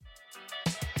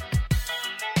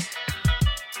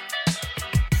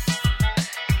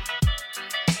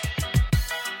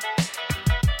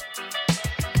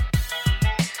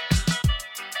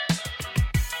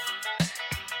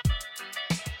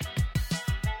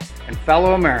and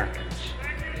fellow Americans,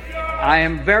 I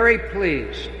am very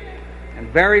pleased and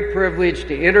very privileged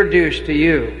to introduce to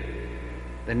you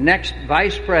the next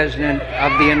Vice President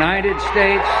of the United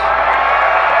States.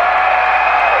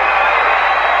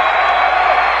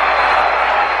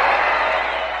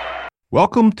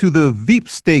 Welcome to the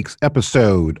Veepstakes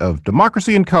episode of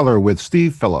Democracy in Color with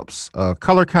Steve Phillips, a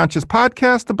color-conscious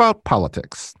podcast about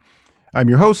politics. I'm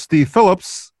your host, Steve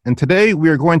Phillips, and today we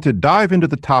are going to dive into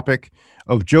the topic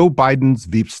of Joe Biden's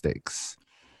Veepstakes.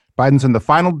 Biden's in the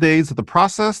final days of the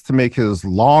process to make his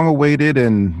long-awaited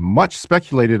and much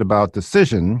speculated about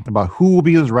decision about who will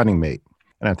be his running mate.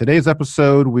 And on today's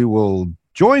episode, we will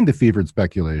join the fevered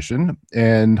speculation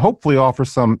and hopefully offer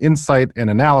some insight and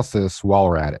analysis while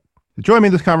we're at it. Joining me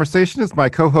in this conversation is my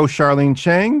co-host Charlene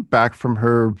Chang, back from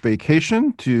her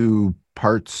vacation to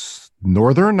parts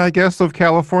northern, I guess, of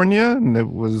California. And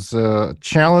it was a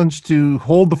challenge to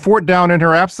hold the fort down in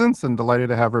her absence, and delighted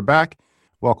to have her back.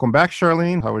 Welcome back,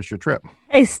 Charlene. How was your trip?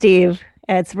 Hey, Steve.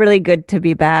 It's really good to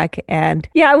be back. And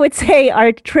yeah, I would say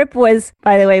our trip was,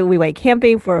 by the way, we went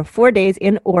camping for 4 days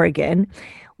in Oregon.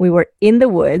 We were in the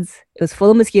woods. It was full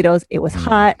of mosquitoes. It was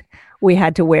hot. We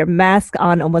had to wear masks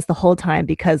on almost the whole time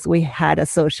because we had a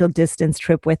social distance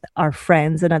trip with our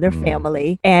friends and other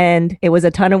family. And it was a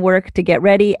ton of work to get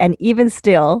ready. And even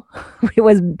still, it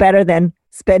was better than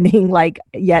spending like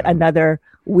yet another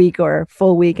week or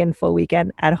full week and full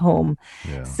weekend at home.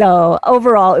 Yeah. So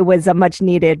overall, it was a much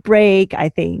needed break. I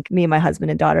think me and my husband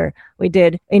and daughter, we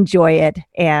did enjoy it.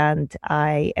 And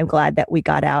I am glad that we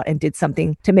got out and did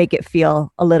something to make it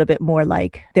feel a little bit more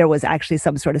like there was actually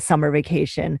some sort of summer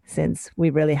vacation, since we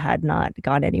really had not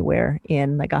gone anywhere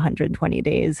in like 120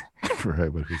 days.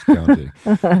 Right, but who's counting?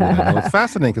 Yeah, it's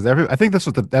fascinating because I think that's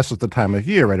what the time of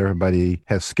year, right? Everybody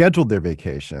has scheduled their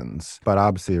vacations, but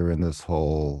obviously are in this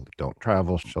whole don't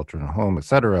travel, shelter in home,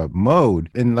 etc.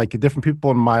 mode. And like different people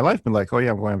in my life been like, oh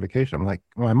yeah, I'm going on vacation. I'm like,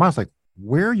 my mom's like,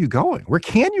 where are you going? Where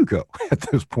can you go at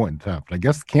this point in time? I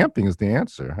guess camping is the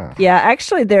answer, huh? Yeah,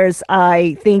 actually,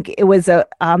 I think it was a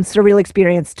surreal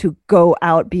experience to go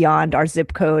out beyond our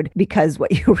zip code, because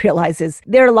what you realize is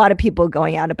there are a lot of people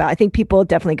going out about. I think people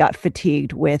definitely got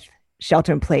fatigued with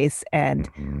shelter in place and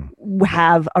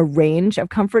have a range of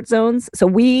comfort zones. So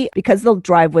because the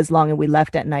drive was long and we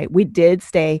left at night, we did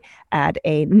stay at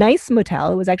a nice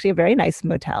motel. It was actually a very nice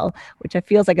motel, which I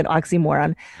feels like an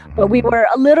oxymoron. But we were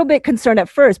a little bit concerned at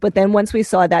first. But then once we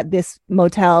saw that this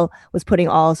motel was putting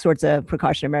all sorts of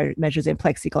precautionary measures in,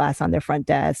 plexiglass on their front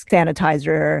desk,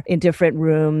 sanitizer in different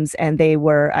rooms, and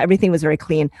everything was very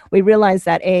clean, we realized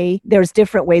that there's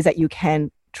different ways that you can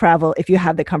travel if you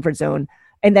have the comfort zone.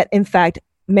 And that, in fact,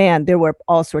 man, there were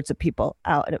all sorts of people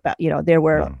out and about. There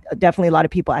were definitely a lot of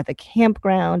people at the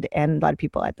campground and a lot of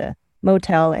people at the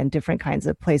motel and different kinds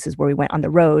of places where we went on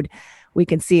the road. We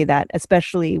can see that,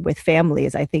 especially with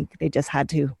families, I think they just had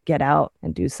to get out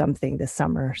and do something this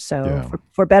summer. So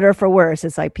for better or for worse,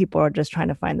 it's like people are just trying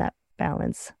to find that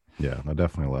balance. Yeah, no,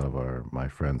 definitely a lot of my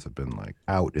friends have been like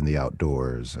out in the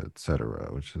outdoors, et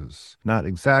cetera, which is not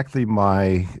exactly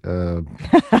my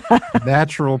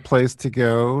natural place to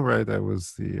go, right? That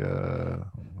was a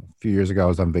few years ago, I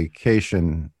was on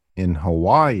vacation in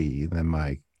Hawaii, then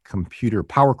my computer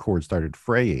power cord started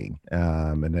fraying.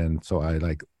 And then so I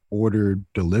ordered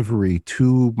delivery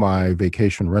to my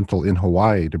vacation rental in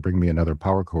Hawaii to bring me another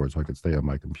power cord so I could stay on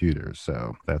my computer.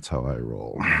 So that's how I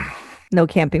roll. No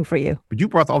camping for you. But you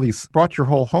brought your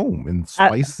whole home and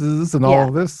spices and all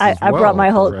of this. I brought my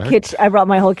whole kitchen. I brought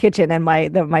my whole kitchen, and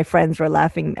my friends were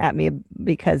laughing at me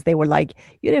because they were like,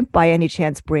 "You didn't by any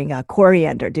chance bring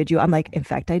coriander, did you?" I'm like, "In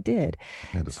fact, I did."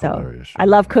 That is hilarious. I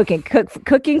love cooking.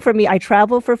 Cooking for me. I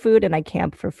travel for food and I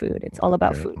camp for food. It's all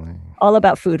about food. All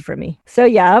about food for me. So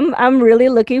yeah, I'm really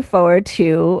looking forward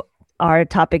to our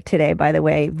topic today, by the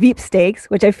way, Veepstakes,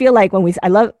 which I feel like I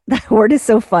love that word, is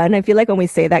so fun. I feel like when we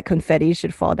say that, confetti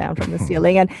should fall down from the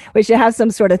ceiling, and we should have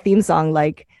some sort of theme song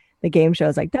like the game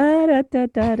shows, like da da da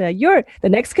da da. You're the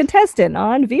next contestant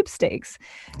on Veepstakes.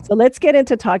 So let's get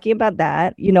into talking about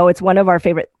that. It's one of our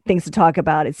favorite things to talk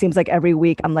about. It seems like every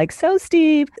week I'm like, so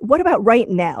Steve, what about right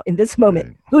now in this moment?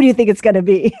 Right. Who do you think it's going to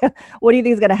be? What do you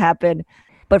think is going to happen?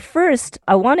 But first,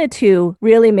 I wanted to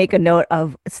really make a note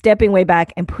of stepping way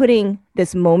back and putting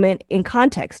this moment in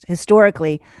context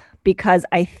historically, because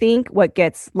I think what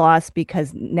gets lost,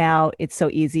 because now it's so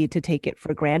easy to take it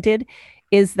for granted,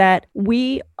 is that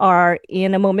we are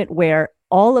in a moment where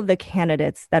all of the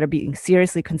candidates that are being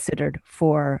seriously considered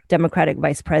for Democratic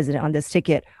vice president on this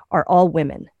ticket are all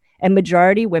women, and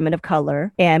majority women of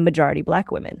color and majority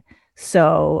Black women.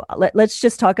 So let's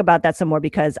just talk about that some more,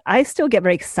 because I still get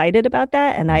very excited about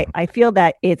that. And I feel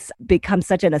that it's become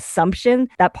such an assumption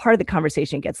that part of the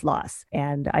conversation gets lost.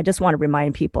 And I just want to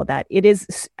remind people that it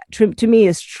is, to me,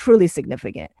 is truly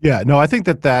significant. Yeah, no, I think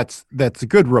that's a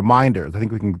good reminder. I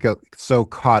think we can get so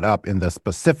caught up in the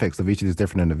specifics of each of these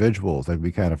different individuals that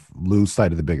we kind of lose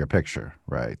sight of the bigger picture,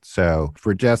 right? So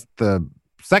for just the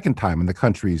second time in the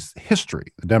country's history,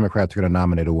 the Democrats are going to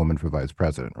nominate a woman for vice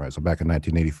president, right? So back in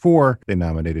 1984, they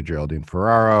nominated Geraldine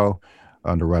Ferraro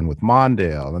on the run with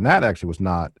Mondale. And that actually was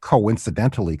not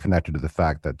coincidentally connected to the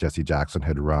fact that Jesse Jackson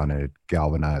had run and had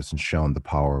galvanized and shown the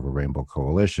power of a rainbow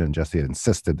coalition. Jesse had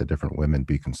insisted that different women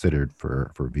be considered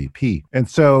for VP. And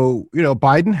so,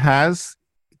 Biden has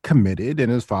committed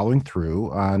and is following through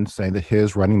on saying that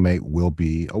his running mate will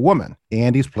be a woman.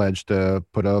 And he's pledged to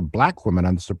put a Black woman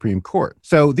on the Supreme Court.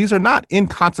 So these are not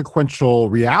inconsequential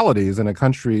realities in a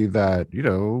country that,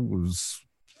 was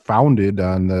founded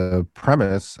on the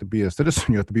premise to be a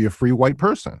citizen, you have to be a free white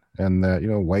person. And that,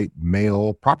 white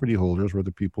male property holders were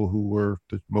the people who were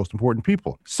the most important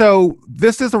people. So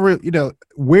this is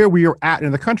where we are at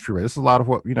in the country, right? This is a lot of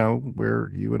what,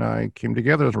 where you and I came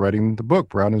together as writing the book,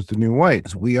 Brown is the New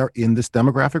White. We are in this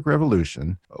demographic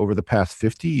revolution over the past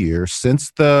 50 years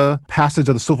since the passage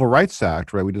of the Civil Rights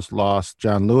Act, right? We just lost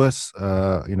John Lewis,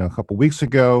 a couple weeks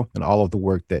ago, and all of the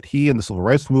work that he and the Civil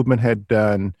Rights Movement had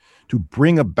done to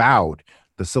bring about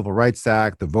the Civil Rights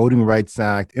Act, the Voting Rights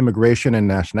Act, Immigration and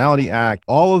Nationality Act.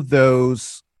 All of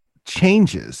those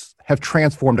changes have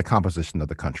transformed the composition of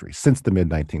the country since the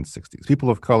mid-1960s. People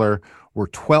of color were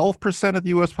 12% of the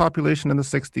U.S. population in the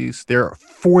 60s. They're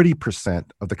 40%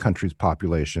 of the country's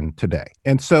population today.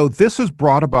 And so this has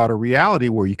brought about a reality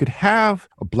where you could have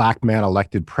a Black man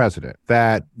elected president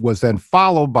that was then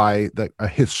followed by a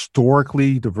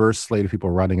historically diverse slate of people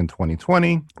running in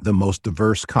 2020, the most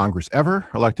diverse Congress ever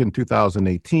elected in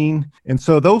 2018. And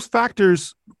so those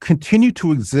factors continue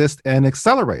to exist and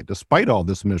accelerate despite all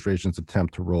this administration's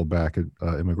attempt to roll back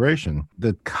immigration.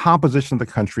 The composition of the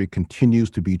country continues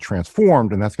to be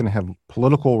transformed, and that's going to have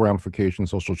political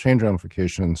ramifications, social change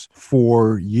ramifications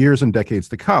for years and decades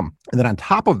to come. And then on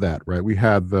top of that, right, we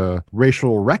have the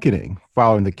racial reckoning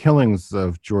following the killings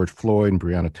of George Floyd and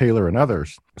Breonna Taylor and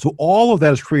others. So all of that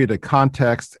has created a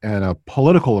context and a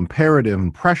political imperative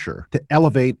and pressure to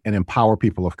elevate and empower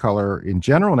people of color in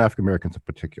general and African Americans in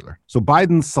particular. So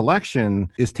Biden's selection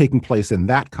is taking place in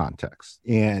that context.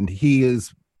 And he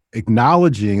is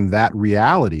acknowledging that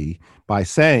reality by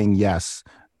saying, yes,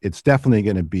 it's definitely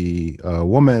going to be a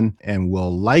woman and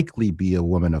will likely be a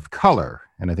woman of color.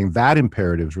 And I think that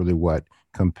imperative is really what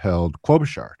compelled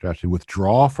Klobuchar to actually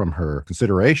withdraw from her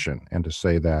consideration and to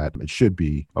say that it should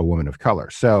be a woman of color.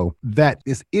 So that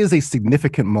is a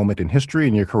significant moment in history,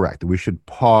 and you're correct. We should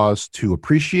pause to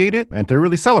appreciate it and to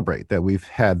really celebrate that we've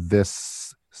had this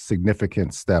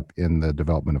significant step in the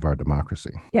development of our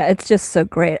democracy. Yeah, it's just so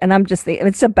great. And I'm just thinking,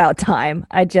 it's about time.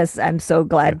 I'm so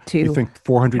glad to. You think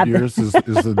 400 years is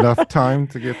enough time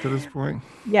to get to this point?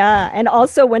 Yeah. And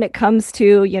also when it comes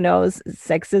to,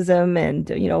 sexism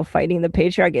and, fighting the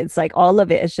patriarchy, it's like all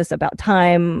of it is just about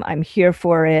time. I'm here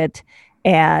for it.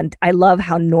 And I love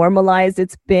how normalized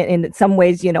it's been. In some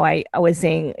ways, I was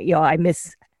saying, I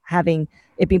miss having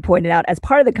it being pointed out as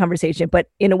part of the conversation, but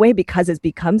in a way, because it's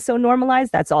become so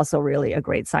normalized, that's also really a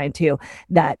great sign too,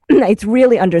 that it's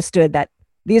really understood that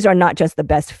these are not just the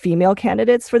best female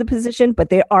candidates for the position, but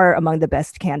they are among the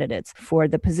best candidates for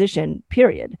the position,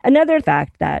 period. Another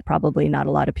fact that probably not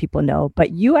a lot of people know, but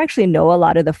you actually know a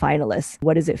lot of the finalists.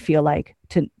 What does it feel like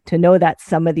to know that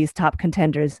some of these top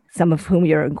contenders, some of whom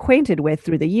you're acquainted with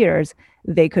through the years,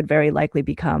 they could very likely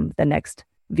become the next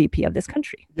VP of this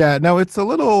country? Yeah, no, it's a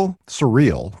little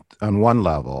surreal on one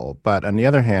level, but on the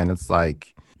other hand, it's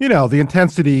like, the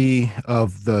intensity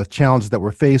of the challenges that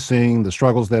we're facing, the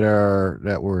struggles that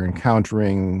we're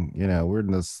encountering, we're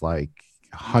in this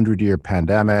 100-year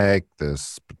pandemic,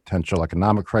 this potential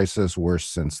economic crisis worse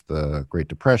since the Great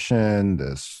Depression,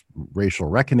 this racial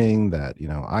reckoning that,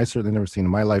 I certainly never seen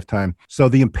in my lifetime. So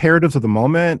the imperatives of the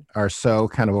moment are so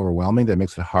kind of overwhelming that it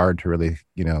makes it hard to really,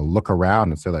 look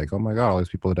around and say oh my God, all these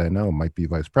people that I know might be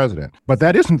vice president. But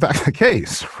that is in fact the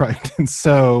case, right? And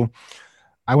so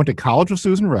I went to college with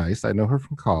Susan Rice. I know her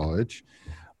from college.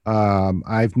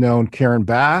 I've known Karen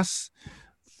Bass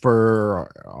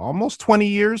for almost 20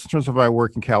 years in terms of my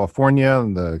work in California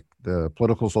and the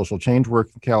political social change work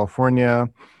in California.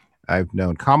 I've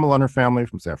known Kamala and her family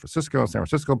from San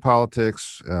Francisco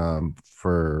politics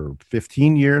for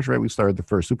 15 years, right? We started the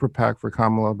first super PAC for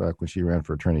Kamala back when she ran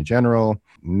for attorney general.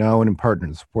 Known and partnered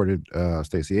and supported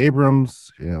Stacey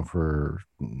Abrams, for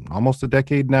almost a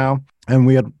decade now. And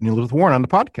we had Elizabeth Warren on the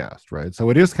podcast, right?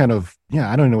 So it is kind of,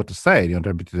 I don't know what to say,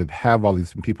 to have all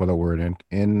these people that we're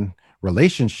in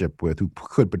relationship with who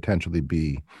could potentially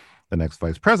be the next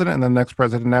vice president and the next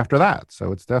president after that.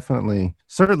 So it's certainly,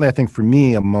 I think for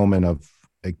me, a moment of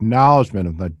acknowledgement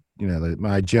of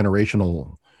my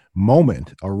generational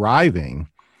moment arriving,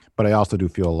 but I also do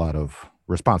feel a lot of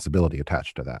responsibility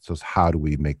attached to that. So it's how do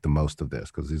we make the most of this?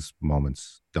 Because these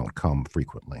moments don't come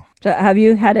frequently. So have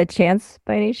you had a chance,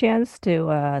 by any chance,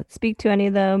 to speak to any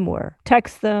of them or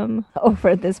text them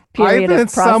over this period of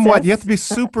process? Somewhat. You have to be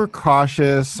super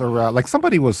cautious around, like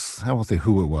somebody was, I won't say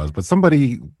who it was, but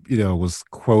somebody, was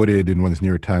quoted in one of these New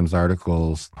York Times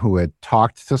articles who had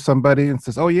talked to somebody and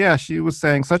says, oh yeah, she was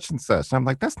saying such and such. And I'm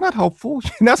like, that's not helpful.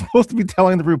 You're not supposed to be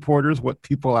telling the reporters what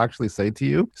people actually say to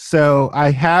you. So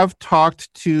I have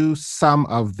talked to some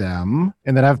of them,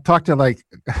 and then I've talked to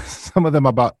some of them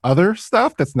about other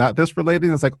stuff that's not this related.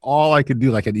 It's like all I could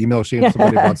do, like an email shame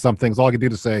somebody about something. All I could do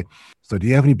to say, so do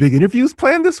you have any big interviews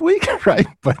planned this week? Right.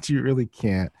 But you really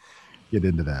can't get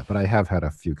into that. But I have had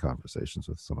a few conversations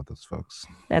with some of those folks.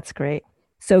 That's great.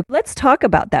 So let's talk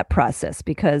about that process,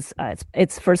 because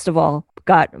it's first of all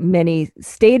got many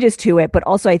stages to it, but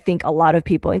also I think a lot of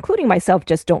people, including myself,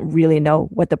 just don't really know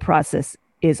what the process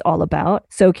is all about.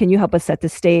 So can you help us set the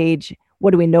stage?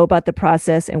 What do we know about the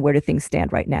process, and where do things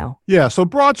stand right now? Yeah, so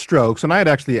broad strokes, and I had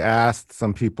actually asked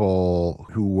some people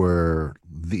who were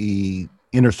the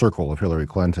inner circle of Hillary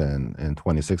Clinton in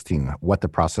 2016 what the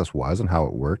process was and how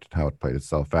it worked and how it played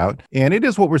itself out. And it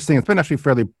is what we're seeing. It's been actually a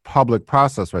fairly public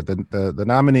process, right? The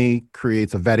nominee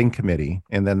creates a vetting committee,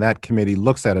 and then that committee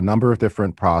looks at a number of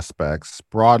different prospects.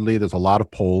 Broadly, there's a lot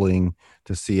of polling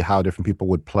to see how different people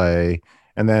would play.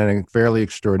 And then a fairly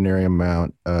extraordinary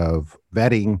amount of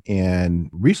vetting and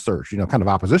research, kind of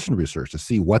opposition research to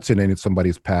see what's in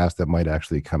somebody's past that might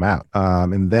actually come out.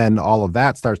 And then all of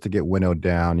that starts to get winnowed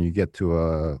down. You get to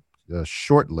a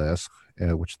short list,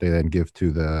 which they then give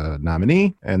to the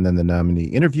nominee. And then the nominee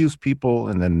interviews people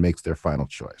and then makes their final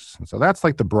choice. And so that's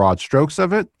like the broad strokes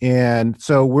of it. And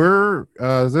so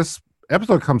this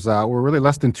episode comes out, we're really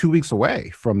less than 2 weeks away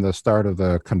from the start of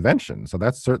the convention. So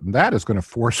that's certain that is going to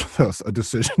force us a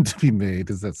decision to be made,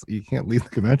 is that you can't leave the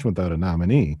convention without a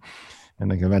nominee. And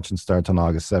the convention starts on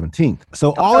August 17th.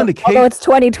 So all indications... Although it's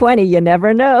 2020, you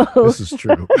never know. This is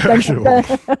true. Actually,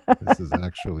 this is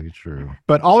actually true.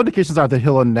 But all indications are that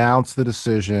he'll announce the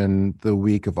decision the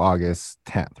week of August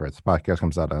 10th, right? The podcast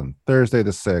comes out on Thursday the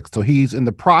 6th. So he's in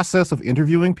the process of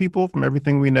interviewing people from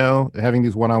everything we know, having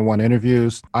these one-on-one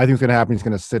interviews. I think what's going to happen, he's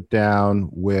going to sit down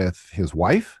with his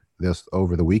wife this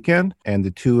over the weekend, and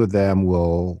the two of them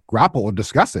will grapple or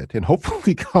discuss it and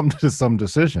hopefully come to some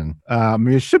decision.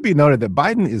 It should be noted that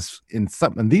Biden is in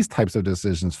these types of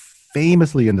decisions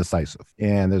famously indecisive.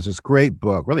 And there's this great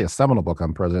book, really a seminal book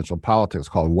on presidential politics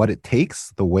called What It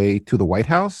Takes, The Way to the White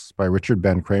House by Richard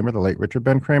Ben Cramer, the late Richard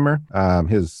Ben Cramer.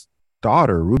 His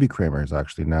daughter, Ruby Cramer, is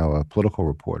actually now a political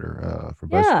reporter for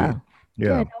BuzzFeed.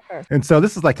 Yeah. And so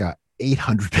this is like a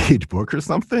 800-page book or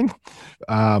something.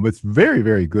 It's very,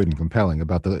 very good and compelling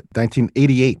about the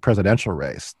 1988 presidential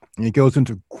race. And it goes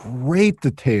into great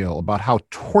detail about how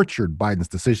tortured Biden's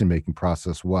decision-making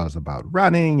process was about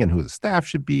running and who the staff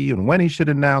should be and when he should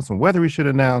announce and whether he should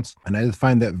announce. And I just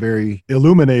find that very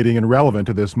illuminating and relevant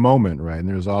to this moment, right? And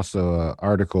there's also an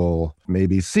article from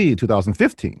ABC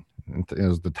 2015.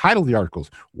 The title of the article is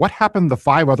What Happened the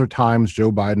 5 Other Times Joe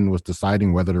Biden Was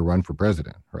Deciding Whether to Run for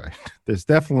President, right? There's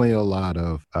definitely a lot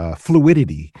of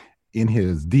fluidity in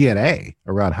his DNA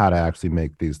around how to actually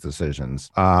make these decisions.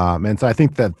 And so I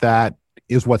think that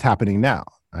is what's happening now.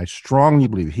 I strongly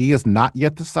believe he has not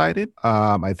yet decided.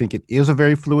 I think it is a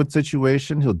very fluid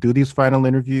situation. He'll do these final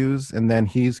interviews, and then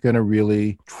he's going to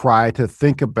really try to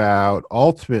think about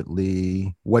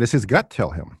ultimately what does his gut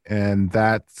tell him. And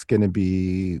that's going to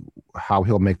be how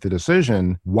he'll make the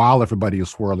decision while everybody is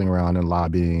swirling around and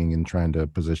lobbying and trying to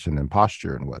position and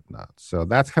posture and whatnot. So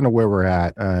that's kind of where we're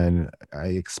at. And I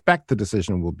expect the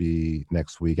decision will be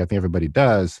next week. I think everybody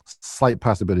does. Slight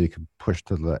possibility it could push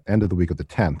to the end of the week of the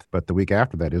 10th, but the week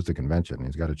after that is the convention.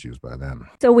 He's got to choose by then.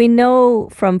 So we know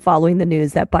from following the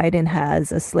news that Biden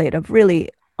has a slate of really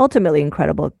ultimately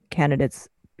incredible candidates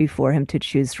before him to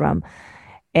choose from.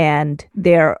 And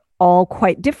they're all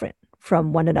quite different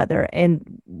from one another,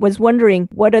 and was wondering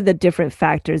what are the different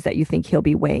factors that you think he'll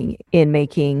be weighing in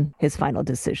making his final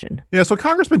decision? Yeah, so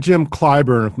Congressman Jim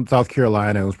Clyburn from South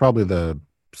Carolina was probably the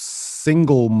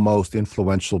single most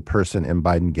influential person in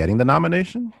Biden getting the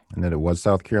nomination, and that it was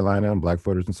South Carolina and black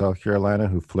voters in South Carolina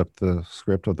who flipped the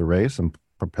script of the race and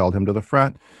propelled him to the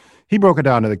front. He broke it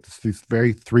down to these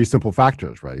very three simple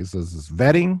factors, right? He says it's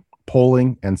vetting,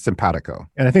 polling, and simpatico.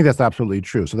 And I think that's absolutely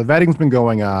true. So the vetting's been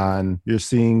going on. You're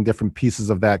seeing different pieces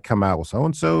of that come out. Well,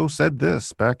 so-and-so said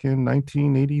this back in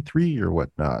 1983 or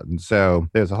whatnot. And so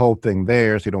there's a whole thing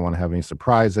there. So you don't want to have any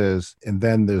surprises. And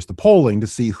then there's the polling to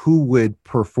see who would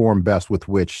perform best with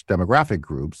which demographic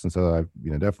groups. And so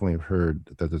I've definitely heard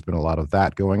that there's been a lot of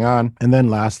that going on. And then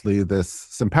lastly, this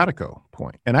simpatico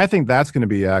point. And I think that's going to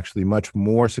be actually much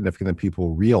more significant than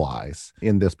people realize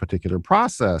in this particular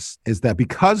process, is that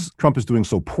because Trump is doing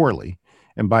so poorly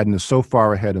and Biden is so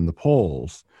far ahead in the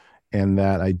polls, and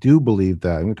that I do believe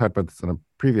that, and we talked about this in a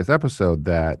previous episode,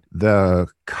 that the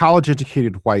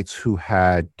college-educated whites who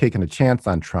had taken a chance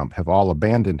on Trump have all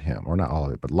abandoned him, or not all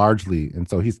of it, but largely. And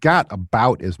so he's got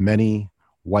about as many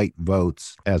white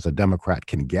votes as a Democrat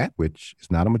can get, which is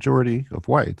not a majority of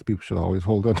whites. People should always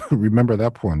hold on to remember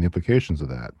that point, the implications of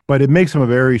that. But it makes him a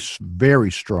very, very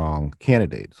strong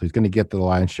candidate. So he's going to get the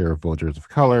lion's share of voters of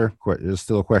color. There's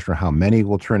still a question of how many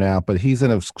will turn out, but he's in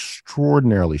an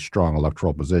extraordinarily strong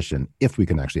electoral position if we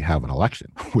can actually have an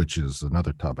election, which is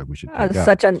another topic we should take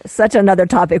up. Such another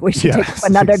topic we should take up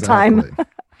another time.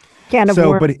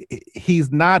 But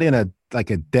he's not in a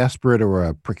desperate or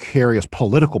a precarious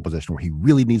political position where he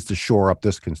really needs to shore up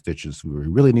this constituency, where he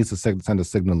really needs to send a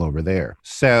signal over there.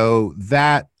 So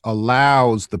that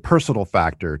allows the personal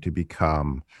factor to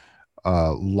become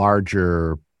a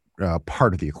larger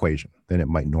part of the equation than it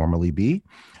might normally be.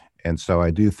 And so I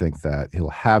do think that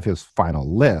he'll have his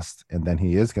final list, and then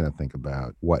he is going to think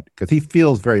about because he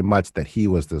feels very much that he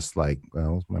was this, my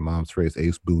mom's phrase,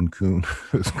 ace boon coon,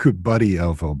 this good buddy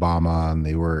of Obama, and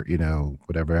they were,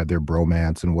 whatever, had their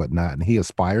bromance and whatnot. And he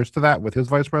aspires to that with his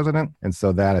vice president. And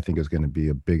so that I think is going to be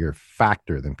a bigger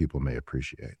factor than people may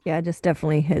appreciate. Yeah, just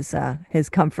definitely his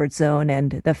comfort zone,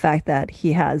 and the fact that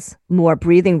he has more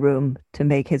breathing room to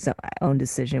make his own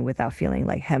decision without feeling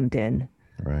like hemmed in.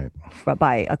 Right.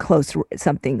 By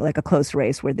something like a close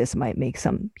race where this might make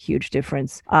some huge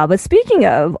difference. But speaking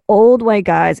of old white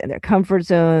guys and their comfort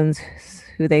zones,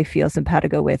 who they feel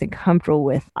simpatico with and comfortable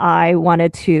with, I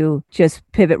wanted to just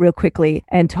pivot real quickly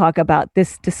and talk about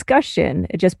this discussion.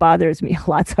 It just bothers me a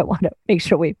lot, so I want to make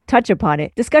sure we touch upon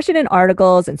it. Discussion in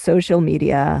articles and social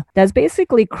media that's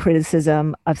basically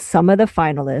criticism of some of the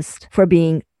finalists for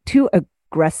being too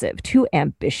aggressive, too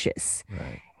ambitious.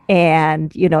 Right.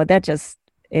 And,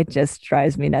 it just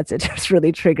drives me nuts. It just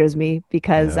really triggers me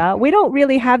because we don't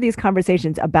really have these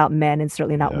conversations about men, and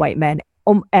certainly not white men,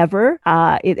 ever.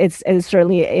 It's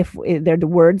certainly, if they're the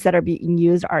words that are being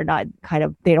used are not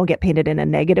they don't get painted in a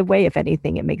negative way. If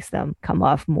anything, it makes them come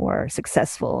off more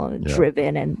successful and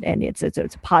driven, and it's a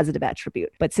positive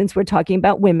attribute. But since we're talking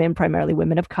about women, primarily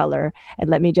women of color, and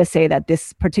let me just say that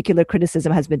this particular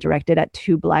criticism has been directed at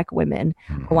two Black women.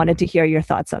 I wanted to hear your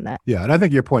thoughts on that. Yeah, and I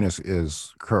think your point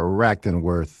is correct and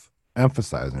worth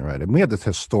emphasizing, right? And we had this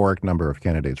historic number of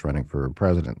candidates running for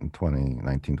president in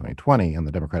 2019, 2020 on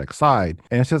the Democratic side.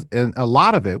 And and a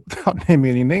lot of it, without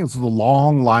naming any names, was a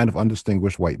long line of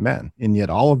undistinguished white men. And yet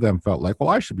all of them felt like, well,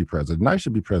 I should be president. I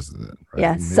should be president. Right?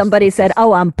 Yeah, somebody said,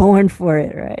 oh, I'm born for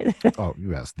it, right? Oh,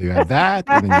 yes. You have that.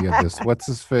 And then you get this, what's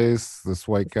his face? This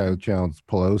white guy who challenged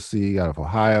Pelosi out of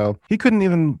Ohio. He couldn't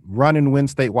even run and win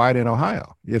statewide in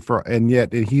Ohio. And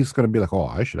yet he's going to be like, oh,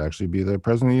 I should actually be the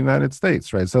president of the United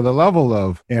States, right? So the level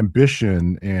of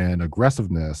ambition and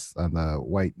aggressiveness on the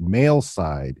white male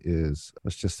side is,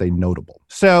 let's just say, notable.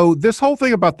 So this whole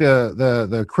thing about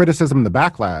the criticism, the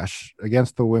backlash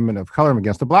against the women of color and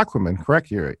against the Black women, correct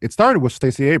here, it started with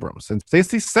Stacey Abrams. And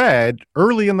Stacey said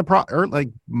early in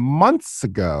months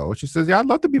ago, she says, yeah, I'd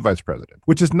love to be vice president,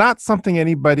 which is not something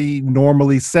anybody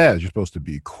normally says. You're supposed to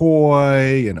be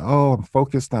coy and, oh, I'm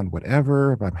focused on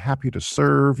whatever, but I'm happy to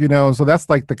serve, so that's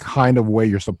like the kind of way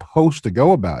you're supposed to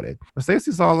go about it. But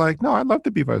Stacey's all like, no, I'd love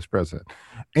to be vice president.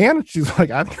 And she's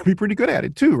like, I can be pretty good at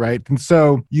it too, right? And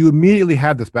so you immediately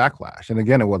had this backlash. And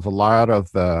again, it was a lot of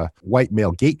the white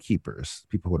male gatekeepers,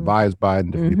 people who advise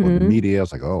Biden, different people in the media.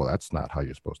 It's like, oh, that's not how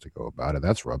you're supposed to go about it.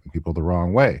 That's rubbing people the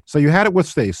wrong way. So you had it with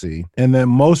Stacey. And then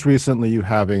most recently, you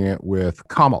having it with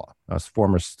Kamala,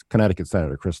 former Connecticut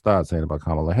Senator Chris Dodd saying about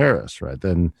Kamala Harris, right?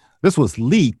 Then this was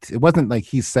leaked. It wasn't like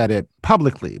he said it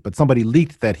publicly, but somebody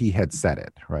leaked that he had said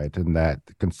it, right? And that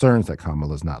concerns that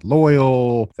Kamala's not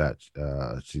loyal, that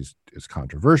she's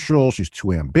controversial, she's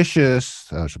too ambitious,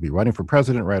 she'll be running for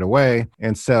president right away.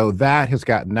 And so that has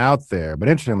gotten out there. But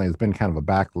interestingly, there's been kind of a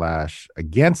backlash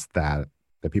against that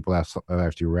that people have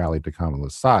actually rallied to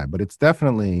Kamala's side. But it's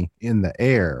definitely in the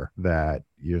air that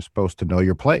you're supposed to know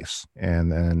your place.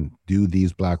 And then do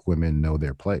these Black women know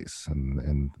their place?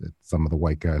 And some of the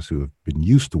white guys who have been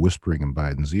used to whispering in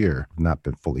Biden's ear have not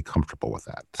been fully comfortable with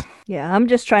that. Yeah, I'm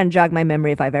just trying to jog my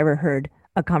memory if I've ever heard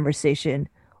a conversation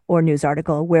or news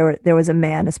article where there was a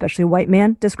man, especially a white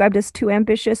man, described as too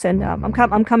ambitious. And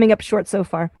I'm coming up short so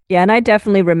far. Yeah, and I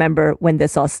definitely remember when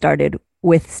this all started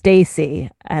with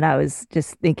Stacey, and I was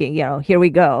just thinking, here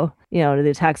we go, the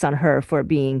attacks on her for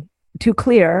being too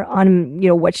clear on,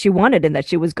 what she wanted and that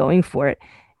she was going for it.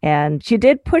 And she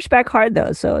did push back hard,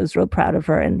 though. So I was real proud of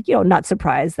her and, not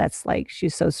surprised. That's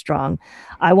she's so strong.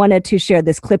 I wanted to share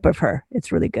this clip of her.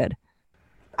 It's really good.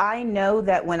 I know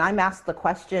that when I'm asked the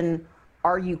question,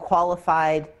 are you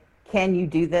qualified? Can you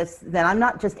do this? Then I'm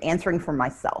not just answering for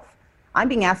myself. I'm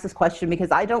being asked this question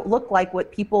because I don't look like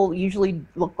what people usually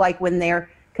look like when they're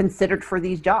considered for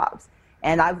these jobs.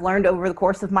 And I've learned over the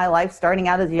course of my life, starting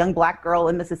out as a young Black girl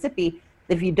in Mississippi,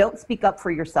 that if you don't speak up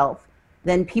for yourself,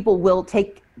 then people will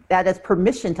take that as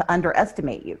permission to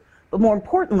underestimate you. But more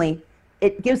importantly,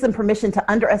 it gives them permission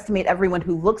to underestimate everyone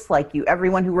who looks like you,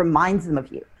 everyone who reminds them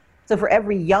of you. So for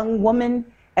every young woman,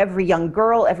 every young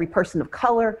girl, every person of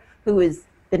color who has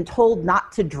been told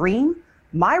not to dream,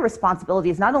 my responsibility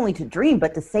is not only to dream,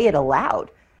 but to say it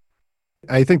aloud.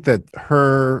 I think that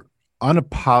her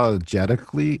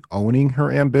unapologetically owning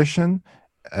her ambition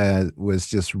was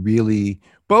just really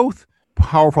both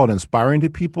powerful and inspiring to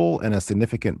people and a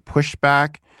significant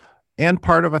pushback. And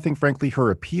part of, I think, frankly, her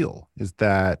appeal is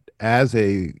that as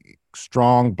a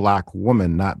strong Black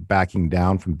woman, not backing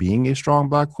down from being a strong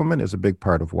Black woman is a big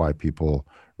part of why people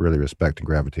really respect and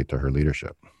gravitate to her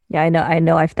leadership. Yeah, I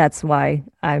know. That's why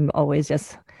I'm always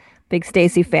just big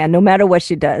Stacey fan, no matter what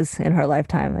she does in her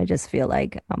lifetime. I just feel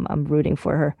like I'm rooting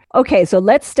for her. Okay, so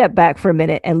let's step back for a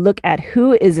minute and look at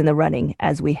who is in the running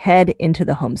as we head into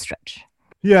the home stretch.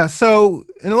 Yeah, so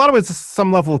in a lot of ways,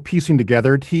 some level of piecing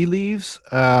together tea leaves,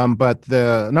 but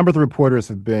the number of the reporters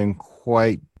have been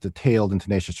quite detailed and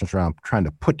tenacious around trying to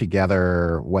put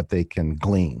together what they can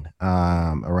glean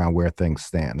around where things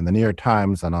stand. And the New York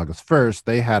Times on August 1st,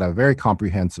 they had a very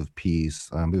comprehensive piece,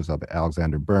 it was up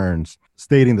Alexander Burns,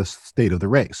 stating the state of the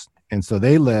race. And so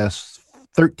they list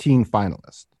 13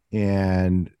 finalists.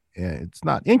 And it's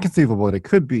not inconceivable that it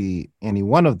could be any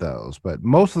one of those, but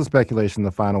most of the speculation in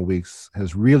the final weeks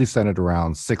has really centered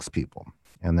around 6 people.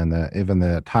 And then even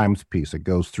the Times piece, it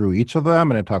goes through each of them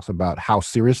and it talks about how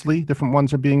seriously different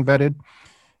ones are being vetted.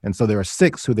 And so there are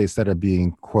 6 who they said are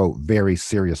being, quote, very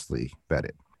seriously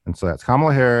vetted. And so that's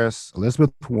Kamala Harris,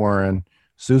 Elizabeth Warren,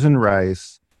 Susan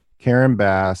Rice, Karen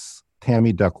Bass,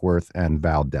 Tammy Duckworth, and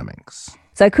Val Demings.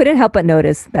 So I couldn't help but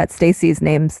notice that Stacey's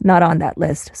name's not on that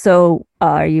list. So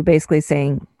are you basically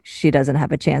saying she doesn't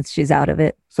have a chance? She's out of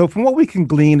it? So from what we can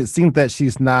glean, it seems that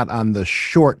she's not on the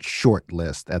short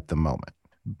list at the moment.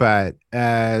 But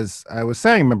as I was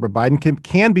saying, remember, Biden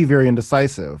can be very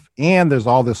indecisive. And there's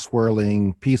all this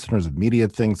swirling piece in terms of media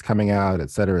things coming out,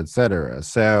 et cetera, et cetera.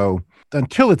 So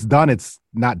until it's done, it's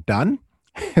not done.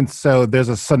 And so there's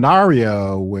a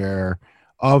scenario where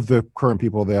of the current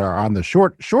people that are on the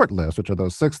short list, which are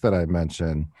those 6 that I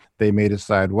mentioned, they may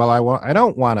decide, well, I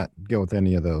don't want to go with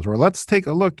any of those. Or let's take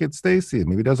a look at Stacey.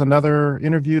 Maybe does another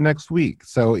interview next week.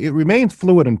 So it remains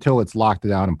fluid until it's locked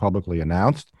down and publicly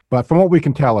announced. But from what we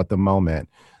can tell at the moment,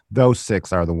 those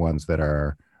 6 are the ones that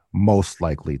are most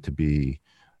likely to be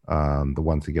the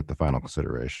ones to get the final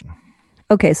consideration.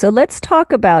 Okay, so let's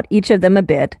talk about each of them a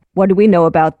bit. What do we know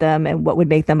about them and what would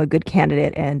make them a good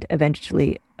candidate and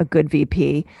eventually a good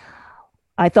VP?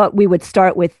 I thought we would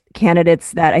start with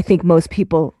candidates that I think most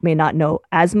people may not know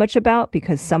as much about,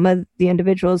 because some of the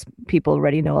individuals people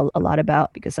already know a lot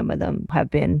about, because some of them have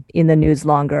been in the news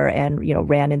longer and,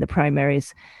 ran in the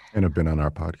primaries. And have been on our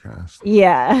podcast.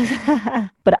 Yeah.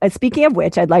 But speaking of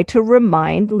which, I'd like to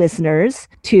remind listeners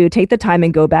to take the time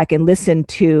and go back and listen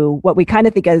to what we kind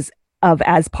of think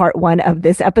as part 1 of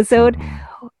this episode.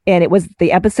 And it was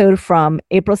the episode from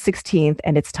April 16th,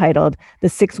 and it's titled The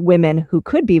 6 Women Who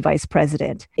Could Be Vice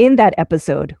President. In that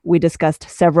episode, we discussed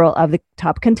several of the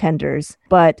top contenders,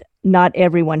 but not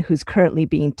everyone who's currently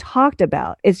being talked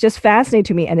about. It's just fascinating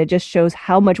to me, and it just shows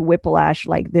how much whiplash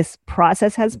this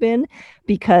process has been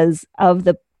because of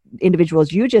the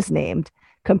individuals you just named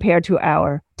compared to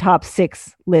our top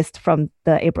 6 list from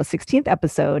the April 16th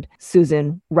episode.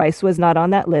 Susan Rice was not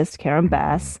on that list. Karen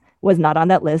Bass was not on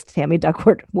that list. Tammy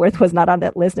Duckworth was not on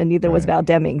that list, and neither was Val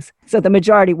Demings. So the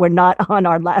majority were not on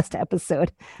our last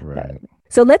episode. Right.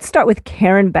 So let's start with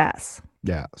Karen Bass.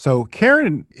 Yeah. So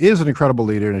Karen is an incredible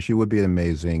leader, and she would be an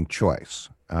amazing choice.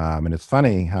 And it's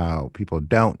funny how people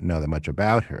don't know that much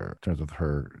about her in terms of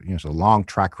her, she's a long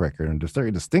track record and just very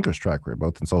distinguished track record,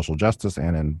 both in social justice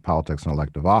and in politics and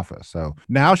elective office. So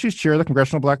now she's chair of the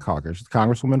Congressional Black Caucus. She's a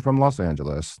congresswoman from Los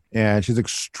Angeles, and she's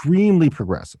extremely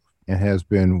progressive and has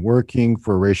been working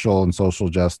for racial and social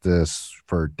justice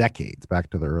for decades, back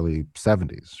to the early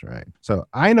 70s, right? So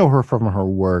I know her from her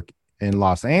work in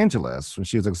Los Angeles when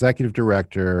she was executive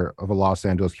director of a Los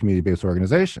Angeles community-based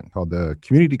organization called the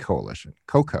Community Coalition,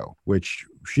 COCO, which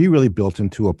she really built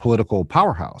into a political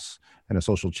powerhouse and a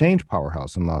social change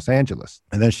powerhouse in Los Angeles.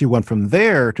 And then she went from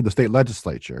there to the state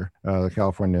legislature, the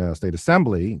California State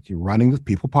Assembly, running the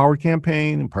People Power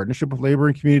campaign in partnership with labor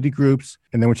and community groups.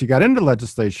 And then when she got into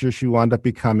legislature, she wound up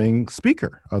becoming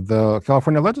Speaker of the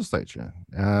California legislature.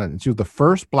 She was the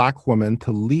first Black woman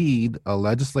to lead a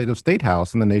legislative state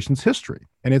house in the nation's history.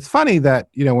 And it's funny that,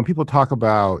 when people talk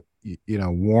about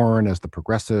Warren as the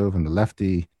progressive and the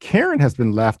lefty, Karen has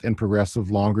been left and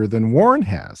progressive longer than Warren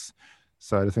has.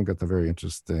 So I think that's a very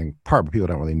interesting part, but people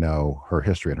don't really know her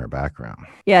history and her background.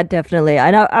 Yeah, definitely.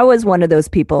 I was one of those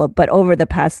people, but over the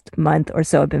past month or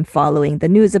so, I've been following the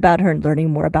news about her and learning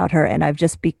more about her. And I've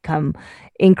just become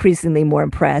increasingly more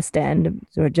impressed and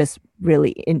sort of just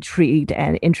really intrigued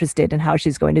and interested in how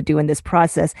she's going to do in this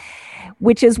process,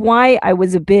 which is why I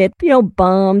was a bit,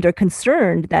 bummed or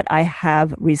concerned that I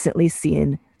have recently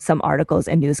seen some articles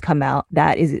and news come out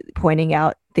that is pointing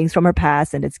out things from her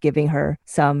past, and it's giving her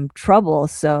some trouble.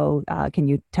 So can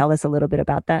you tell us a little bit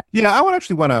about that? Yeah,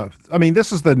 I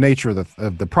this is the nature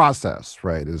of the process,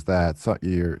 right? Is that some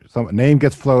name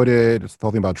gets floated, it's the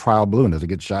whole thing about trial balloon, does it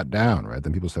get shot down, right?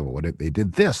 Then people say, well, they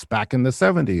did this back in the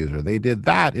 70s, or they did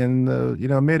that in the,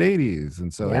 mid 80s.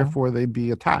 And so therefore they'd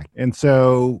be attacked. And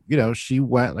so, she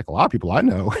went, like a lot of people I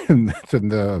know, to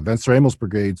the Vince Ramos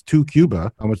Brigades to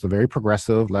Cuba, which was a very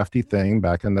progressive lefty thing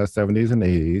back in the 70s and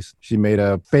 80s. She made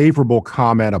a favorable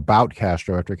comment about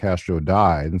Castro after Castro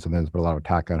died. And so there's been a lot of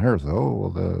attack on her.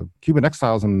 So, the Cuban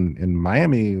exiles in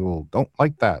Miami don't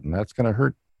like that. And that's going to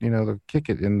hurt, the kick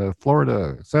it in the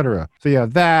Florida, et cetera. So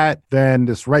then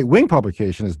this right-wing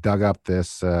publication has dug up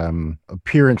this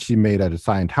appearance she made at a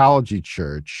Scientology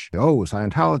church. Oh,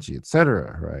 Scientology, et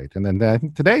cetera, right? And then I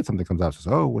think today something comes out and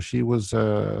says, oh, well, she was,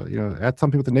 at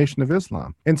something with the Nation of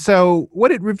Islam. And so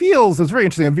what it reveals is very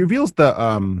interesting. It reveals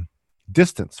the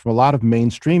distance from a lot of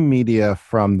mainstream media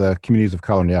from the communities of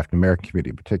color and the African American community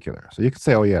in particular. So you could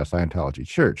say, oh yeah, Scientology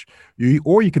church,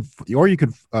 or you could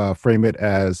frame it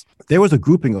as there was a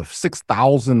grouping of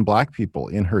 6,000 Black people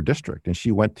in her district, and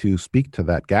she went to speak to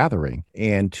that gathering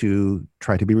and to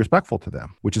try to be respectful to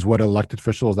them, which is what an elected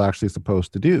official is actually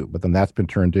supposed to do. But then that's been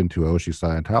turned into, oh, she's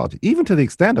Scientology, even to the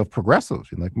extent of progressives,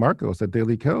 like Marcos at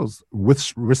Daily Kos,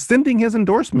 rescinding his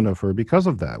endorsement of her because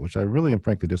of that, which I really am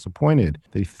frankly disappointed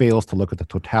that he fails to look at the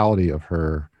totality of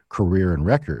her career and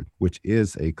record, which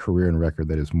is a career and record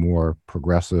that is more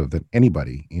progressive than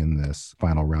anybody in this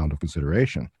final round of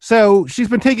consideration. So she's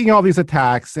been taking all these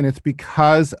attacks, and it's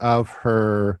because of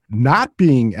her not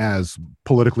being as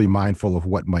politically mindful of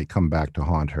what might come back to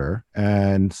haunt her.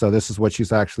 And so this is what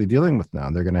she's actually dealing with now.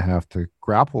 They're going to have to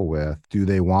grapple with, do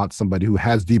they want somebody who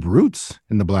has deep roots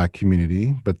in the Black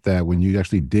community, but that when you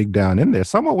actually dig down in there,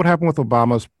 somewhat what happened with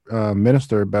Obama's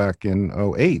minister back in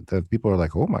 2008, that people are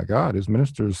like, oh my God, his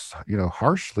minister's,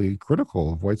 harshly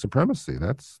critical of white supremacy.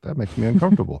 That makes me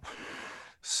uncomfortable.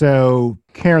 So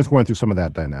Karen's going through some of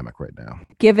that dynamic right now.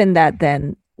 Given that,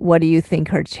 then, what do you think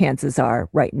her chances are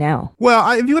right now? Well,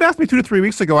 if you had asked me 2 to 3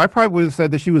 weeks ago, I probably would have said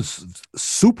that she was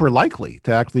super likely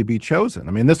to actually be chosen.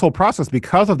 I mean, this whole process,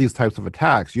 because of these types of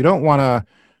attacks, you don't want to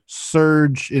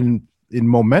surge in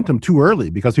momentum too early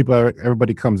because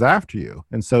everybody comes after you.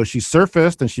 And so she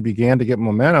surfaced and she began to get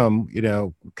momentum,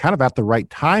 kind of at the right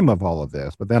time of all of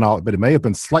this, but it may have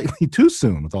been slightly too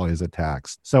soon with all these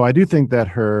attacks. So I do think that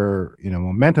her,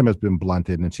 momentum has been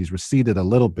blunted and she's receded a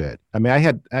little bit. I mean, I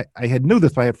had knew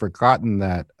this, but I had forgotten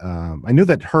that, I knew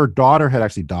that her daughter had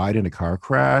actually died in a car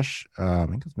crash, I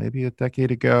think it was maybe a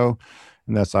decade ago.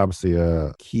 And that's obviously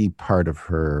a key part of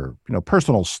her,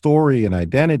 personal story and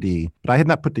identity. But I had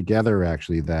not put together,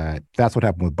 actually, that that's what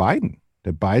happened with Biden,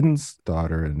 that Biden's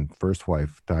daughter and first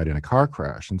wife died in a car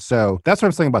crash. And so that's what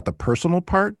I'm saying about the personal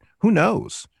part. Who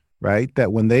knows, right?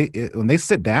 That when they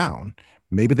sit down,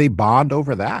 maybe they bond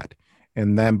over that.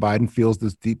 And then Biden feels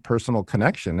this deep personal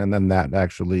connection. And then that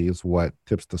actually is what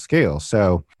tips the scale.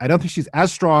 So I don't think she's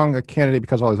as strong a candidate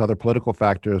because of all these other political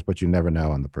factors, but you never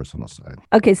know on the personal side.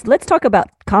 Okay, so let's talk about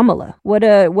Kamala. What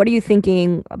are you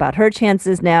thinking about her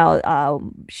chances now?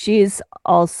 She's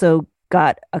also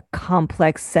got a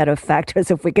complex set of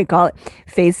factors, if we could call it,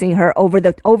 facing her over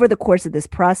the course of this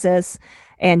process.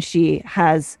 And she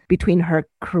has, between her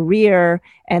career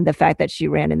and the fact that she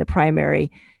ran in the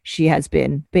primary, she has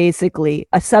been basically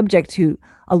a subject to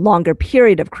a longer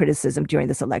period of criticism during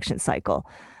this election cycle,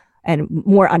 and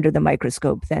more under the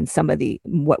microscope than some of the,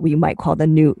 what we might call the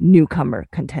newcomer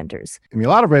contenders. I mean, a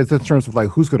lot of it is in terms of like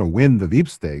who's going to win the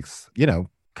Veepstakes. You know,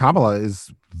 Kamala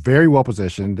is very well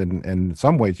positioned, and in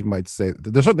some ways you might say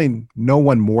there's certainly no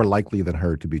one more likely than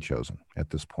her to be chosen at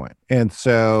this point. And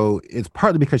so it's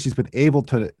partly because she's been able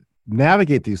to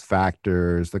navigate these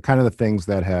factors, the kind of the things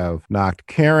that have knocked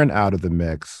Karen out of the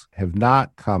mix have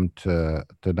not come to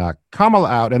knock Kamala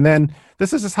out. And then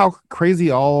this is just how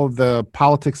crazy all of the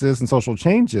politics is and social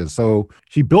change is. So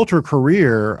she built her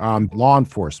career on law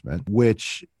enforcement,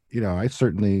 which, you know, I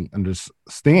certainly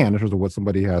understand in terms of what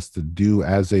somebody has to do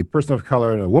as a person of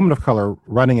color and a woman of color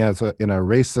running in a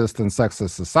racist and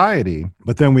sexist society.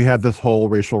 But then we had this whole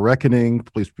racial reckoning,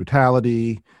 police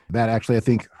brutality, that actually, I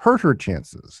think, hurt her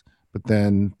chances. But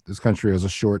then this country has a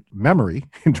short memory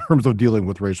in terms of dealing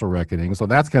with racial reckoning. So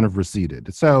that's kind of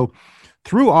receded. So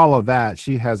through all of that,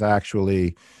 she has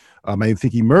actually, I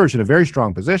think, emerged in a very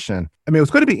strong position. I mean, what's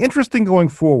going to be interesting going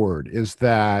forward is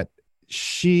that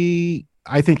she,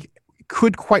 I think,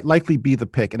 could quite likely be the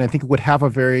pick. And I think it would have a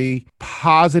very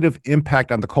positive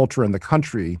impact on the culture in the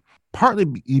country, partly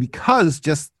because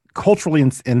just culturally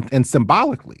and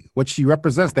symbolically, what she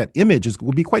represents, that image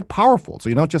will be quite powerful. So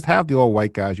you don't just have the old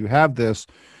white guys, you have this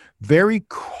very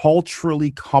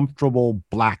culturally comfortable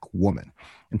Black woman.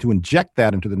 And to inject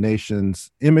that into the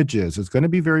nation's images is going to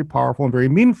be very powerful and very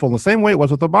meaningful in the same way it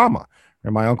was with Obama.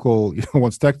 And my uncle,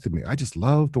 once texted me, I just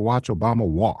love to watch Obama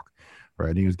walk.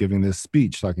 Right. And he was giving this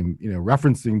speech talking,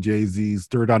 referencing Jay-Z's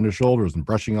Dirt on His Shoulders and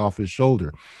brushing off his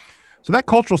shoulder. So that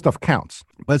cultural stuff counts.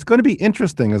 But it's going to be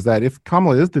interesting is that if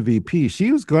Kamala is the VP,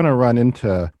 she was going to run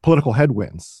into political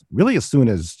headwinds really as soon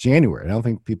as January. I don't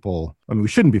think we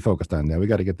shouldn't be focused on that. We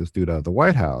got to get this dude out of the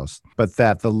White House. But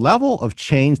that the level of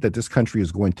change that this country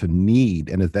is going to need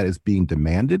and that is being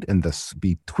demanded, and this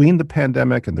between the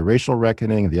pandemic and the racial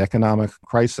reckoning and the economic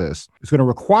crisis, is going to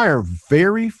require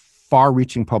very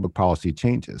far-reaching public policy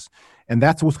changes. And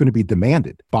that's what's going to be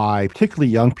demanded by particularly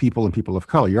young people and people of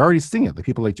color. You're already seeing it. The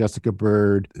people like Jessica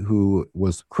Byrd, who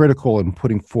was critical in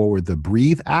putting forward the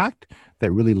Breathe Act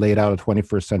that really laid out a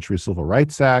 21st century civil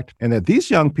rights act. And that these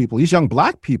young people, these young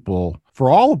Black people, for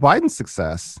all of Biden's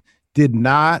success, did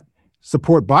not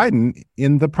support Biden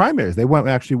in the primaries. They went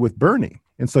actually with Bernie.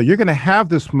 And so you're going to have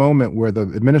this moment where the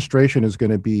administration is going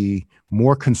to be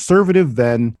more conservative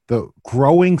than the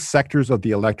growing sectors of the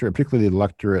electorate, particularly the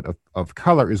electorate of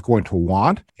color, is going to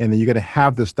want. And then you're going to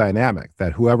have this dynamic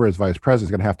that whoever is vice president is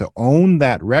going to have to own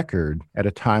that record at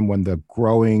a time when the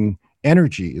growing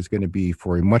energy is going to be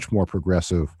for a much more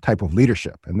progressive type of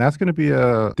leadership. And that's going to be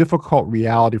a difficult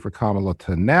reality for Kamala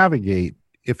to navigate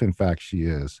if, in fact, she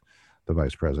is the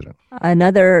vice president.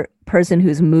 Another person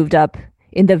who's moved up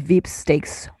in the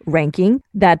Veepstakes ranking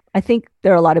that I think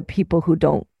there are a lot of people who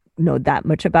don't know that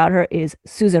much about her is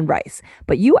Susan Rice,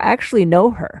 but you actually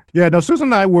know her. Yeah, no, Susan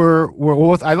and I were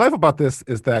what I love about this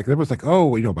is that it was like,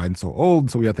 oh, Biden's so old,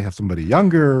 so we have to have somebody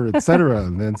younger, et cetera.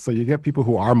 And then so you get people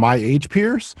who are my age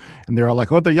peers, and they're all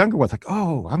like, oh, the younger ones, like,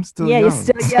 oh, I'm still young. You're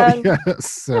still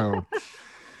young.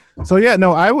 So yeah,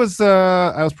 no, I was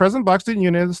president of Black Student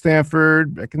Union at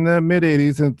Stanford back in the mid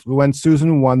 80s when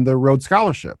Susan won the Rhodes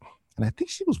Scholarship. And I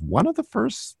think she was one of the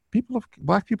first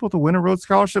Black people to win a Rhodes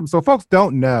Scholarship. So folks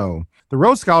don't know, the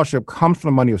Rhodes Scholarship comes from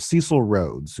the money of Cecil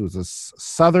Rhodes, who was a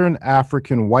Southern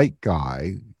African white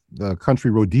guy. The country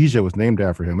Rhodesia was named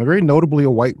after him, a very notably a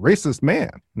white racist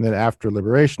man. And then after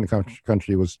liberation, the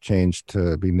country was changed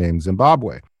to be named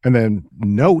Zimbabwe. And then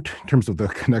note, in terms of the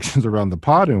connections around the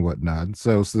pod and whatnot,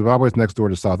 so Zimbabwe is next door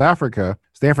to South Africa.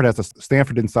 Stanford has a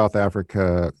Stanford in South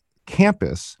Africa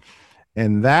campus.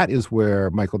 And that is where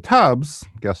Michael Tubbs,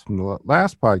 guest from the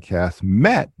last podcast,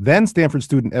 met then Stanford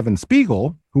student Evan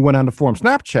Spiegel, who went on to form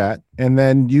Snapchat and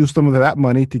then used some of that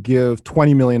money to give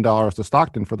 $20 million to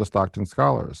Stockton for the Stockton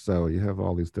Scholars. So you have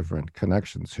all these different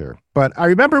connections here. But I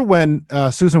remember when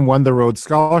Susan won the Rhodes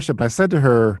Scholarship, I said to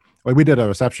her, we did a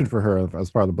reception for her as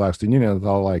part of the Black Student Union. It was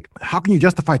all like, how can you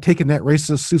justify taking that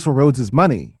racist Cecil Rhodes'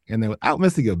 money? And then without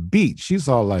missing a beat, she's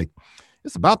all like,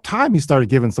 it's about time he started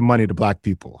giving some money to Black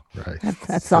people. Right.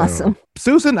 That's awesome.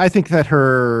 Susan, I think that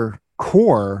her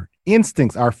core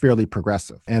instincts are fairly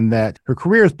progressive, and that her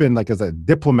career has been like as a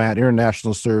diplomat,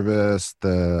 international service.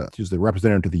 She was the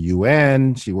representative to the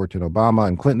UN. She worked in Obama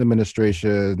and Clinton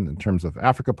administration in terms of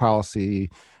Africa policy.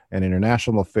 and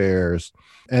international affairs.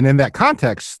 And in that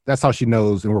context, that's how she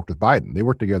knows and worked with Biden. They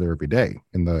work together every day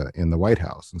in the White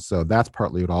House. And so that's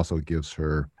partly what also gives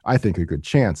her, I think, a good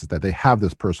chance, is that they have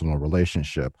this personal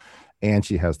relationship, and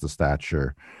she has the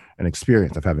stature and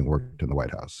experience of having worked in the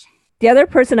White House. The other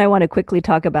person I want to quickly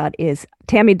talk about is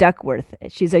Tammy Duckworth.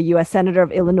 She's a U.S. Senator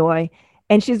of Illinois,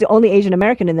 and she's the only Asian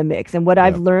American in the mix. And what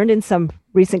I've learned in some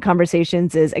recent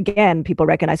conversations is, again, people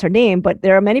recognize her name, but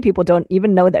there are many people don't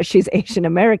even know that she's Asian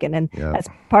American. And that's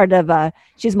part of,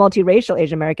 she's multiracial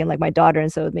Asian American, like my daughter.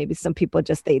 And so maybe some people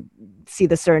just, they see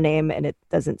the surname and it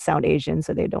doesn't sound Asian,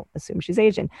 so they don't assume she's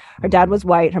Asian. Her dad was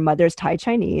white. Her mother's Thai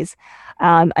Chinese.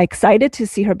 Excited to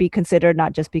see her be considered,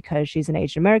 not just because she's an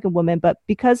Asian American woman, but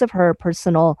because of her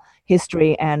personal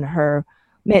history and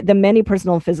the many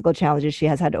personal and physical challenges she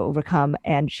has had to overcome.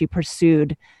 And she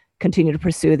continued to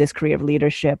pursue this career of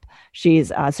leadership.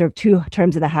 She's served 2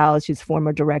 terms in the House. She's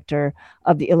former director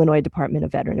of the Illinois Department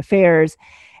of Veteran Affairs.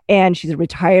 And she's a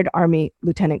retired Army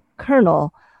lieutenant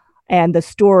colonel. And the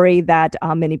story that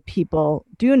many people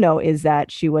do know is that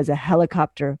she was a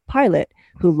helicopter pilot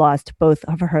who lost both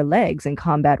of her legs in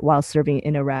combat while serving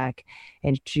in Iraq.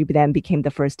 And she then became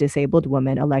the first disabled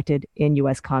woman elected in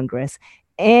U.S. Congress.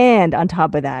 And on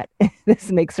top of that,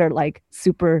 this makes her like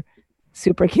super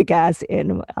kick-ass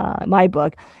in my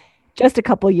book. Just a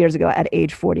couple of years ago, at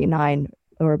age 49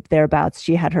 or thereabouts,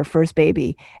 she had her first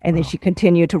baby. And then she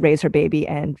continued to raise her baby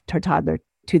and her toddler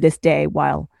to this day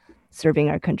while serving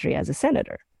our country as a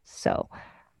senator. So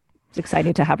it's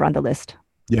exciting to have her on the list.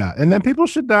 Yeah. And then people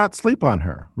should not sleep on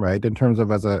her, right? In terms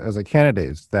of as a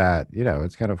candidate, that,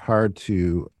 it's kind of hard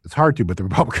to, but the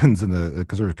Republicans and the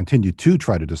conservatives continue to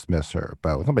try to dismiss her.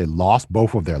 But when somebody lost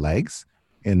both of their legs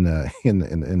in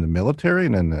the military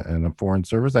and in the foreign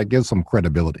service, that gives some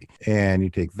credibility. And you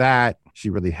take that, she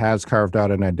really has carved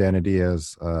out an identity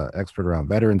as expert around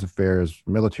veterans affairs,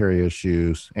 military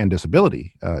issues, and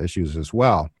disability issues as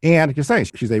well. And like you're saying,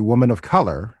 she's a woman of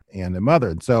color and a mother.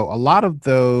 And so a lot of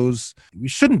those, we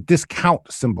shouldn't discount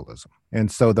symbolism. And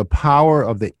so the power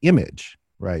of the image,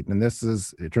 right? And this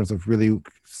is in terms of really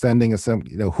sending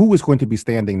who is going to be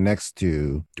standing next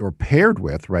to or paired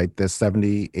with, right, this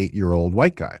 78-year-old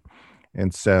white guy.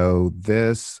 And so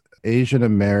this Asian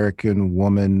American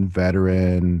woman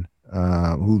veteran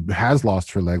who has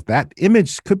lost her legs, that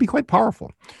image could be quite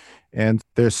powerful. And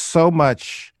there's so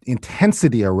much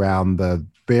intensity around the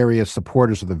various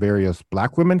supporters of the various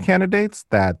Black women candidates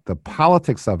that the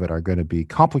politics of it are going to be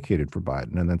complicated for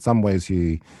Biden. And in some ways,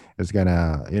 he is going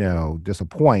to,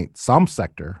 disappoint some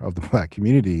sector of the Black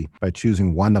community by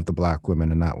choosing one of the Black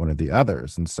women and not one of the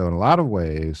others. And so in a lot of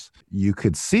ways, you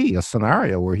could see a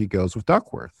scenario where he goes with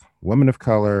Duckworth. Woman of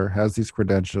color, has these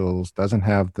credentials, doesn't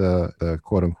have the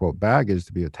quote unquote baggage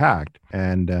to be attacked.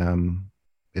 And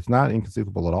it's not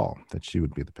inconceivable at all that she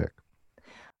would be the pick.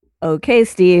 Okay,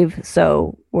 Steve.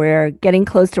 So we're getting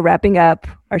close to wrapping up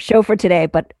our show for today,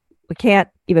 but we can't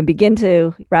even begin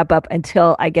to wrap up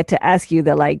until I get to ask you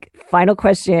the final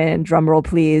question, drum roll,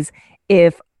 please.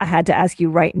 If I had to ask you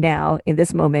right now in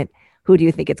this moment, who do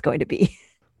you think it's going to be?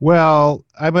 Well,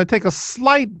 I'm going to take a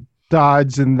slight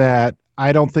dodge in that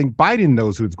I don't think Biden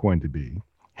knows who it's going to be,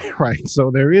 right? So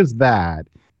there is that.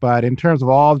 But in terms of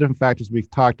all the different factors we've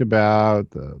talked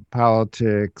about, the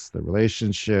politics, the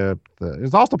relationship,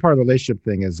 there's also part of the relationship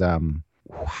thing is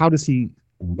how does he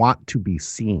want to be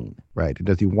seen, right?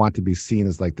 Does he want to be seen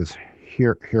as like this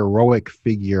heroic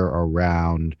figure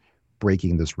around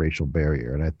breaking this racial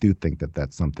barrier? And I do think that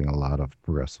that's something a lot of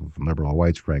progressive and liberal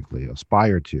whites, frankly,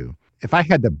 aspire to. If I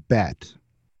had to bet,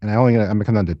 and I'm going to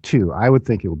come down to 2, I would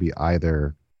think it would be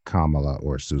either Kamala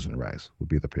or Susan Rice would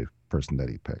be the person that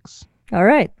he picks. All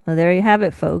right. Well, there you have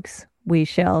it, folks. We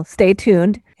shall stay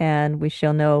tuned and we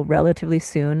shall know relatively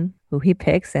soon who he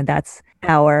picks. And that's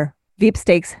our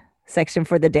Veepstakes section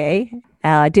for the day.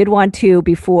 I did want to,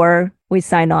 before we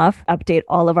sign off, update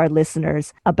all of our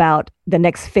listeners about the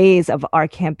next phase of our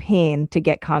campaign to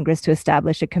get Congress to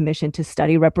establish a commission to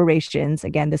study reparations.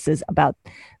 Again, this is about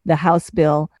the House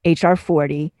bill, H.R.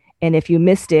 40. And if you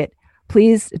missed it,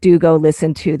 please do go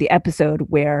listen to the episode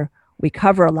where we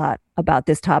cover a lot about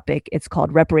this topic. It's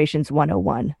called Reparations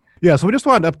 101. Yeah, so we just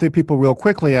wanted to update people real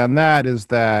quickly on that, is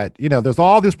that, there's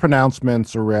all these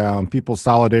pronouncements around people's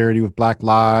solidarity with Black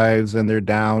lives, and they're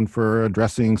down for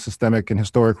addressing systemic and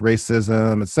historic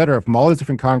racism, et cetera, from all these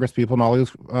different Congress people and all these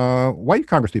white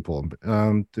Congress people,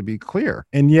 to be clear.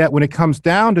 And yet when it comes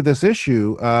down to this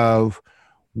issue of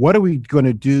what are we going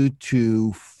to do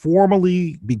to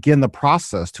formally begin the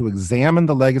process to examine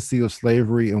the legacy of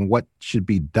slavery and what should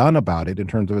be done about it in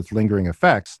terms of its lingering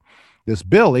effects, this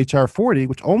bill, H.R. 40,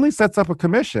 which only sets up a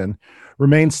commission,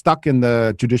 remains stuck in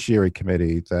the Judiciary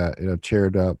Committee that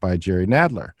chaired by Jerry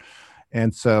Nadler.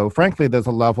 And so, frankly, there's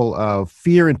a level of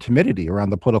fear and timidity around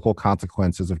the political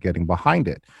consequences of getting behind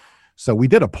it. So we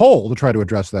did a poll to try to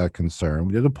address that concern.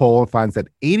 We did a poll and finds that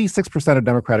 86% of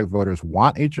Democratic voters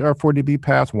want H.R. 40 to be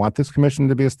passed, want this commission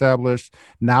to be established.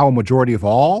 Now a majority of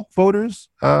all voters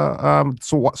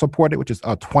support it, which is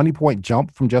a 20-point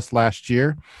jump from just last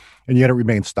year, and yet it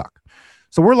remains stuck.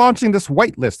 So we're launching this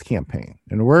whitelist campaign,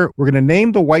 and we're going to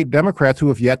name the white Democrats who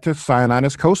have yet to sign on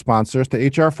as co-sponsors to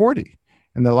H.R. 40.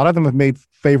 And a lot of them have made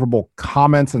favorable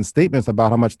comments and statements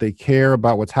about how much they care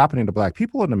about what's happening to Black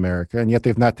people in America, and yet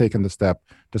they've not taken the step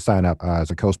to sign up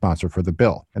as a co-sponsor for the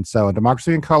bill. And so on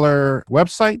Democracy in Color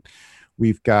website,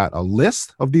 we've got a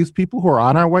list of these people who are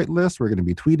on our white list. We're going to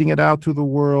be tweeting it out to the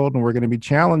world, and we're going to be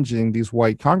challenging these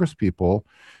white congresspeople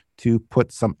to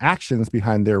put some actions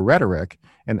behind their rhetoric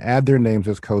and add their names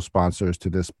as co-sponsors to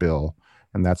this bill.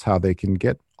 And that's how they can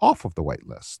get off of the white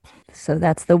list. So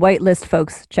that's the white list,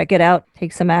 folks. Check it out.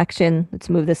 Take some action. Let's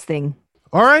move this thing.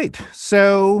 All right.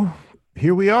 So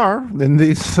here we are in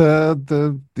these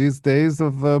days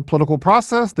of the political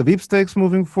process, the Veepstakes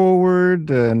moving forward,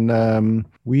 and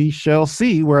we shall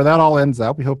see where that all ends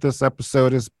up. We hope this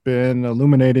episode has been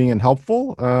illuminating and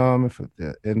helpful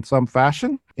in some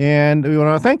fashion. And we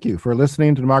want to thank you for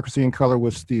listening to Democracy in Color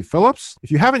with Steve Phillips. If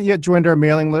you haven't yet joined our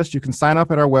mailing list, you can sign up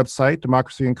at our website,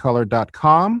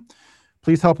 democracyincolor.com.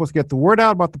 Please help us get the word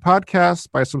out about the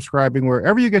podcast by subscribing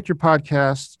wherever you get your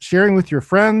podcasts, sharing with your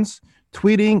friends,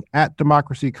 tweeting at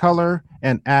Democracy Color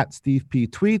and at Steve P.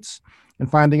 Tweets,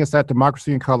 and finding us at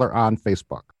Democracy in Color on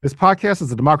Facebook. This podcast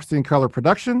is a Democracy in Color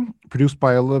production, produced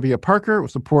by Olivia Parker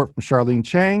with support from Charlene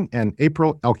Chang and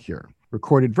April Elkier.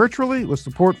 Recorded virtually with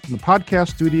support from the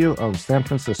podcast studio of San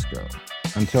Francisco.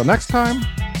 Until next time,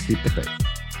 keep the faith.